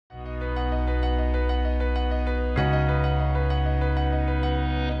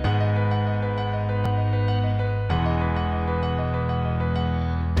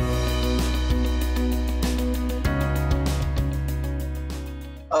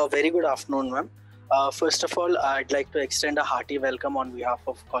A very good afternoon, ma'am. First of all, I'd like to extend a hearty welcome on behalf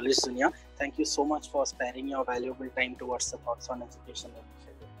of Collegedunia. Thank you so much for sparing your valuable time towards the Thoughts on Education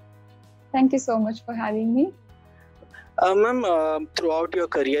initiative. Thank you so much for having me. Ma'am, throughout your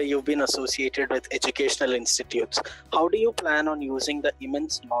career, you've been associated with educational institutes. How do you plan on using the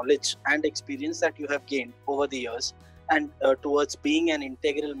immense knowledge and experience that you have gained over the years and towards being an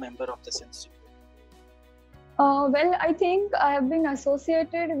integral member of this institute? Well, I think I have been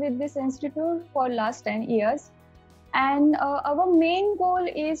associated with this institute for last 10 years. And our main goal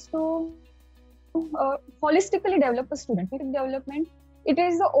is to holistically develop a student. Development, it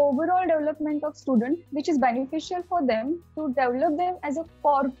is the overall development of student, which is beneficial for them to develop them as a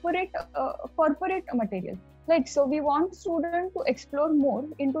corporate material. So we want students to explore more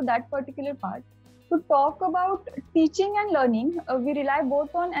into that particular part. To talk about teaching and learning, we rely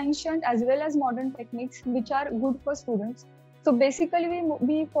both on ancient as well as modern techniques, which are good for students. So basically,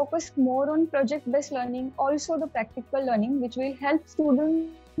 we focus more on project-based learning, also the practical learning, which will help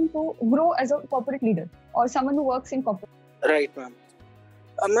students to grow as a corporate leader or someone who works in corporate. Right, ma'am.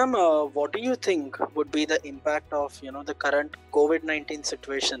 Ma'am, what do you think would be the impact of the current COVID-19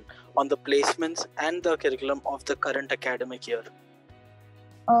 situation on the placements and the curriculum of the current academic year?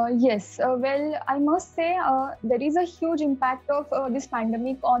 Yes, well, I must say there is a huge impact of this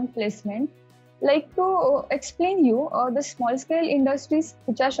pandemic on placement. Like to explain you, the small scale industries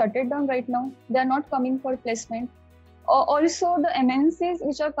which are shutted down right now, they are not coming for placement. Also, the MNCs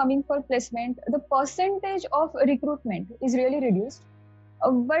which are coming for placement, the percentage of recruitment is really reduced.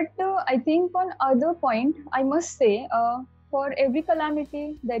 But I think on other point, I must say, for every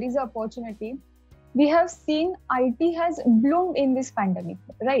calamity, there is an opportunity. We have seen IT has bloomed in this pandemic,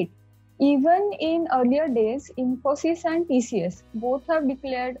 right? Even in earlier days, Infosys and TCS both have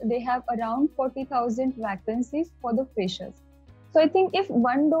declared they have around 40,000 vacancies for the freshers. So I think if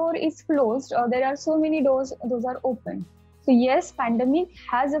one door is closed, there are so many doors, those are open. So yes, pandemic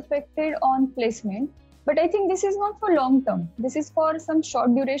has affected on placement, but I think this is not for long term. This is for some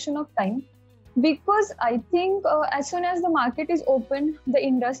short duration of time. Because I think as soon as the market is open, the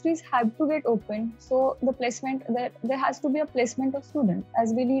industries have to get open. So the placement, there has to be a placement of students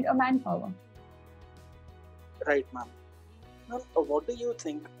as we need a manpower. Right, ma'am. Ma'am, what do you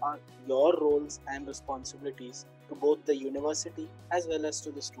think are your roles and responsibilities to both the university as well as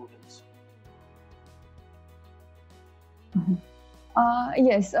to the students?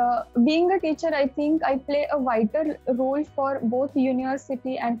 Yes, being a teacher, I think I play a vital role for both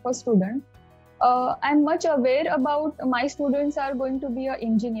university and for students. I'm much aware about my students are going to be an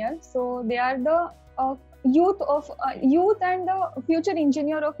engineer, so they are the youth and the future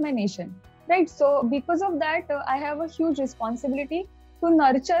engineer of my nation, right? So because of that, I have a huge responsibility to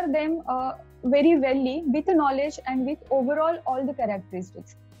nurture them very well with knowledge and with overall all the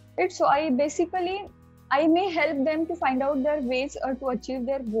characteristics, right? So I may help them to find out their ways to achieve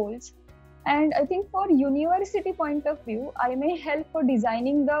their goals. And I think for university point of view, I may help for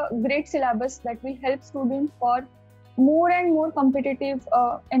designing the great syllabus that will help students for more and more competitive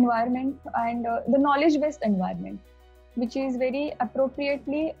environment and the knowledge-based environment, which is very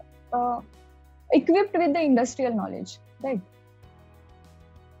appropriately equipped with the industrial knowledge, right?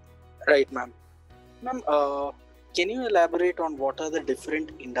 Right, ma'am. Ma'am, can you elaborate on what are the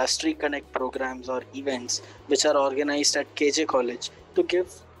different Industry Connect programs or events which are organized at KJ College to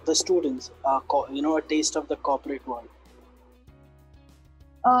give the students a taste of the corporate world?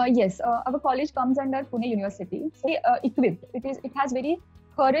 Yes, our college comes under Pune University. So equipped. It has very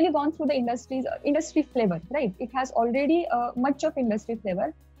thoroughly gone through the industry flavor, right? It has already much of industry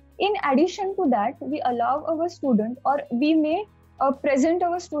flavor. In addition to that, we allow our student, or we may present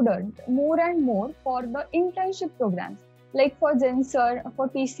our student more and more for the internship programs, like for Gensar, for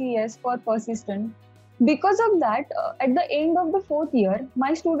TCS, for Persistent. Because of that, at the end of the 4th year,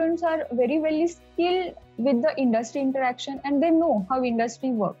 my students are very well skilled with the industry interaction and they know how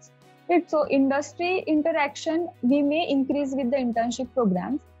industry works. Right? So industry interaction, we may increase with the internship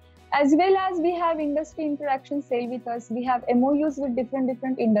programs, as well as we have industry interaction cell with us. We have MOUs with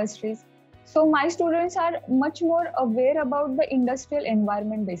different industries. So my students are much more aware about the industrial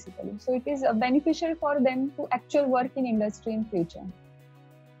environment basically. So it is beneficial for them to actually work in industry in future.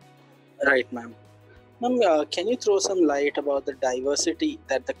 Right, ma'am. Ma'am, can you throw some light about the diversity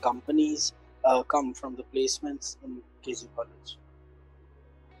that the companies come from the placements in KJ College?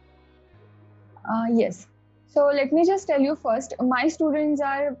 Yes. So let me just tell you first, my students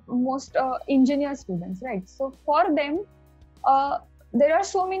are most engineer students, right? So for them, there are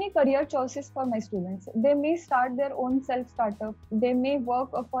so many career choices for my students. They may start their own self-startup. They may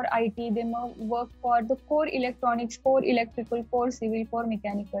work for IT. They may work for the core electronics, core electrical, core civil, core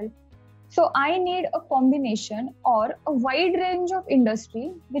mechanical. So I need a combination or a wide range of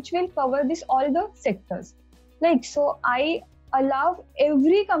industry which will cover this all the sectors. Like, so I allow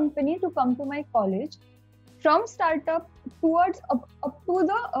every company to come to my college from startup towards up to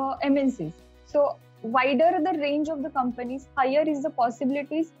the MNCs. So wider the range of the companies, higher is the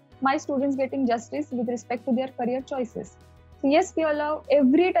possibilities my students getting justice with respect to their career choices. So yes, we allow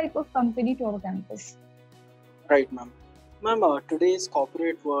every type of company to our campus. Right, ma'am. Ma'am, today's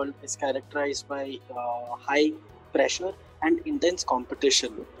corporate world is characterized by high pressure and intense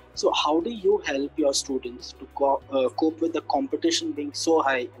competition. So how do you help your students to cope with the competition being so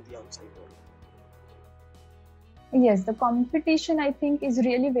high in the outside world? Yes, the competition I think is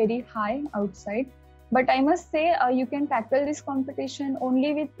really very high outside. But I must say, you can tackle this competition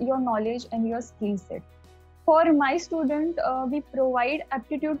only with your knowledge and your skill set. For my student, we provide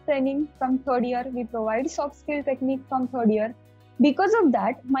aptitude training from third year. We provide soft skill technique from third year. Because of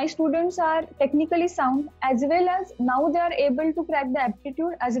that, my students are technically sound, as well as now they are able to crack the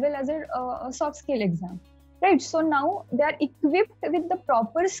aptitude as well as a soft skill exam. Right. So now they are equipped with the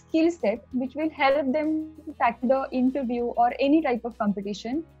proper skill set, which will help them to tackle the interview or any type of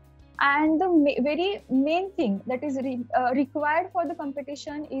competition. And the very main thing that is required for the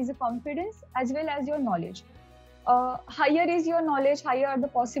competition is confidence as well as your knowledge. Higher is your knowledge, higher are the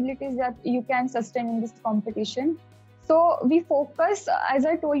possibilities that you can sustain in this competition. So we focus, as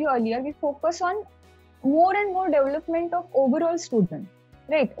I told you earlier, we focus on more and more development of overall student.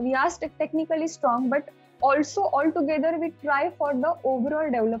 Right? We are technically strong, but also altogether we try for the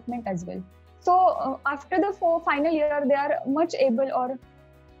overall development as well. So after the final year, they are much able or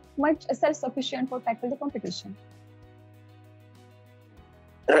much self-sufficient for tackle the competition.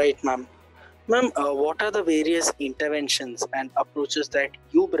 Right, ma'am. Ma'am, what are the various interventions and approaches that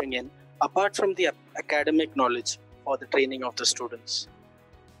you bring in apart from the academic knowledge for the training of the students?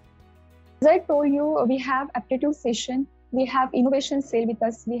 As I told you, we have aptitude session, we have innovation cell with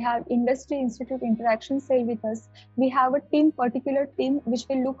us, we have industry institute interaction cell with us, we have a particular team which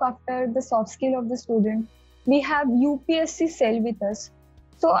will look after the soft skill of the student, we have UPSC cell with us.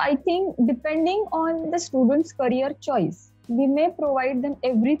 So I think depending on the student's career choice, we may provide them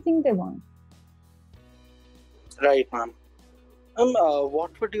everything they want. Right, ma'am.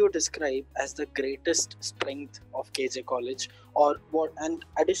 What would you describe as the greatest strength of KJ College, or what? And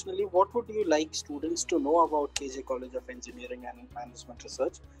additionally, what would you like students to know about KJ College of Engineering and Management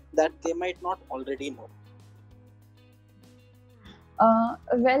Research that they might not already know?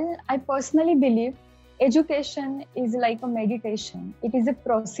 Well, I personally believe education is like a meditation. It is a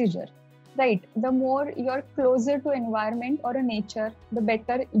procedure, right? The more you're closer to environment or a nature, the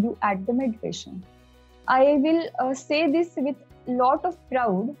better you add the meditation. I will say this with lot of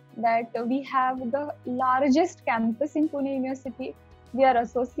proud that we have the largest campus in Pune University. We are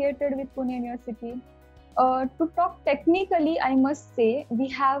associated with Pune University. To talk technically, I must say we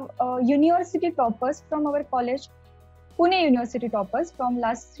have university toppers from our college, Pune University toppers from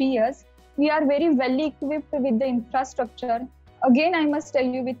last 3 years. We are very well equipped with the infrastructure. Again, I must tell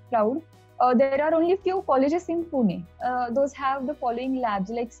you with proud, there are only few colleges in Pune. Those have the following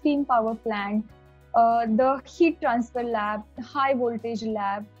labs like steam power plant, the heat transfer lab, high voltage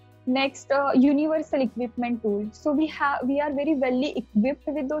lab, next universal equipment tool. So we are very well equipped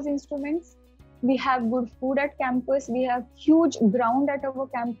with those instruments. We have good food at campus. We have huge ground at our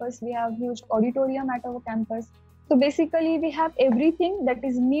campus. We have huge auditorium at our campus. So basically, we have everything that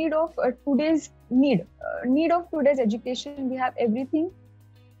is need of today's education. We have everything.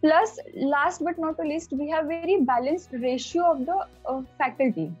 Plus, last but not least, we have very balanced ratio of the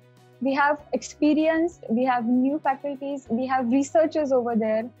faculty. We have experienced, we have new faculties, we have researchers over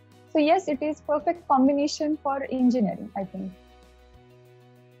there. So yes, it is perfect combination for engineering, I think.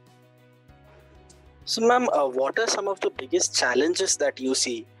 So ma'am, what are some of the biggest challenges that you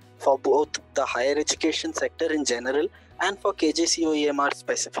see for both the higher education sector in general and for KJCOEMR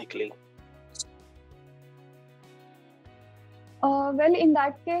specifically? Well, in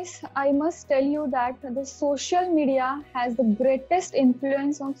that case, I must tell you that the social media has the greatest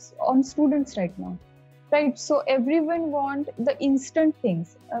influence on students right now, right? So everyone wants the instant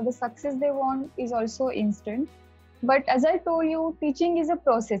things. The success they want is also instant. But as I told you, teaching is a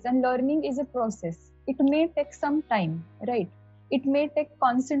process and learning is a process. It may take some time, right? It may take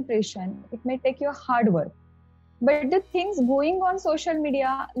concentration. It may take your hard work. But the things going on social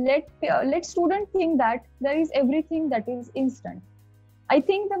media, let students think that there is everything that is instant. I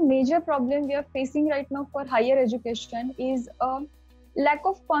think the major problem we are facing right now for higher education is lack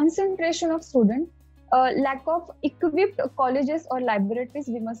of concentration of student, lack of equipped colleges or laboratories,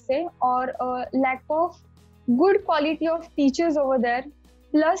 we must say, or lack of good quality of teachers over there,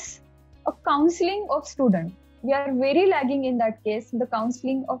 plus a counseling of student. We are very lagging in that case, the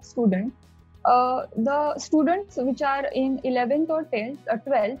counseling of student. The students which are in 11th or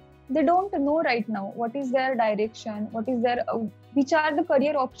 12th, they don't know right now what is their direction, what is their which are the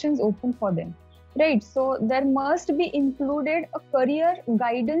career options open for them, right? So there must be included a career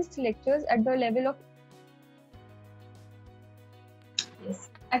guidance lectures at the level of, yes,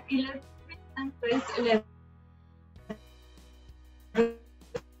 at 11th and 12th level,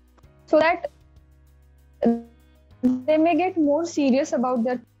 so that they may get more serious about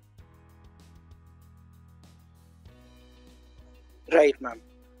their. Right, ma'am.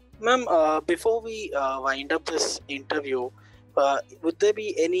 Ma'am, before we wind up this interview, would there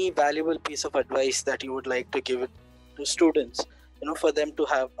be any valuable piece of advice that you would like to give it to students, for them to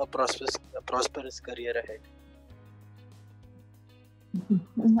have a prosperous career ahead?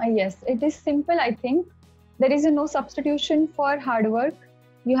 Yes, it is simple, I think. There is no substitution for hard work.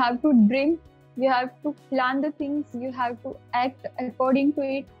 You have to dream, you have to plan the things, you have to act according to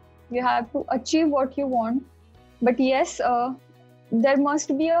it, you have to achieve what you want. But yes, there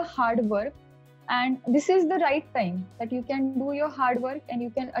must be a hard work, and this is the right time that you can do your hard work and you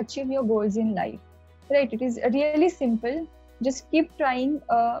can achieve your goals in life, right? It is really simple. Just keep trying,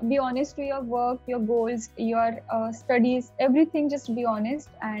 be honest to your work, your goals, your studies, everything. Just be honest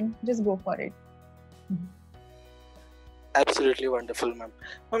and just go for it. Absolutely wonderful, ma'am.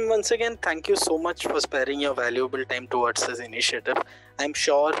 Ma'am, once again, thank you so much for sparing your valuable time towards this initiative. I'm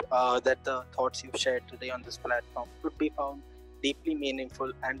sure that the thoughts you've shared today on this platform could be found deeply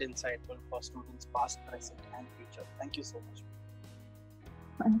meaningful and insightful for students past, present, and future. Thank you so much.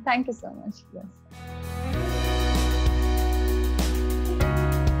 Thank you so much. Yes.